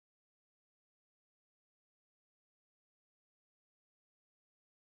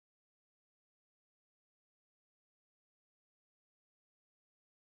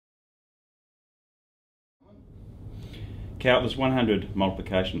Cal, there's 100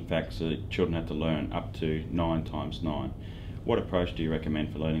 multiplication facts that children have to learn, up to 9 times 9. What approach do you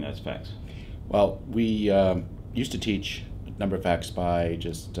recommend for learning those facts? Well, we used to teach number of facts by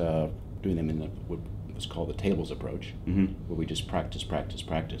just doing them in what's called the tables approach, where we just practice.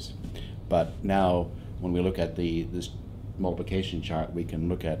 But now, when we look at this multiplication chart, we can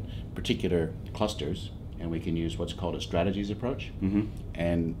look at particular clusters, and we can use what's called a strategies approach.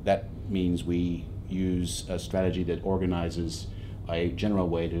 And that means we use a strategy that organizes a general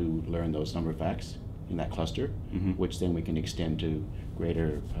way to learn those number of facts in that cluster, which then we can extend to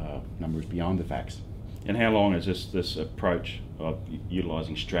greater numbers beyond the facts. And how long is this approach of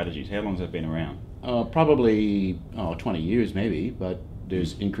utilizing strategies, how long has that been around? Probably 20 years maybe, but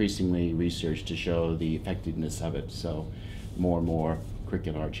there's increasingly research to show the effectiveness of it, so more and more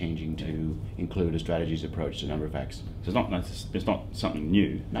curricula are changing to include a strategies approach to number of facts. So it's not something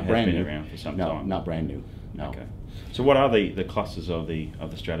new. Not brand new. It has been around for some time. Not brand new. No. Okay. So what are the clusters of the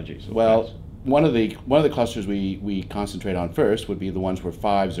strategies? Well, one of the clusters we concentrate on first would be the ones where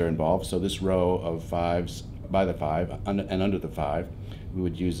fives are involved. So this row of fives by the 5 and under the 5, we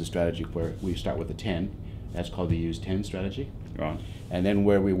would use the strategy where we start with a 10. That's called the use 10 strategy. Right. And then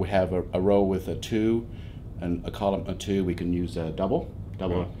where we would have a row with a 2 and a column of 2, we can use a double.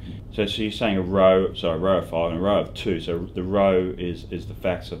 Right. So you're saying a row of 5 and a row of 2. So the row is the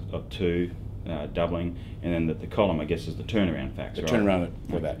facts of 2 doubling, and then the column, I guess, is the turnaround facts. The right? turnaround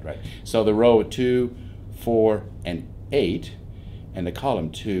for that, right. So the row of 2, 4, and 8, and the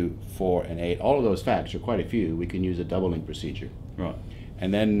column 2, 4, and 8, all of those facts are quite a few. We can use a doubling procedure. Right.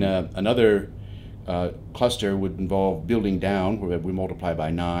 And then another cluster would involve building down, where we multiply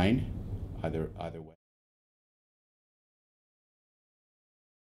by 9, either way.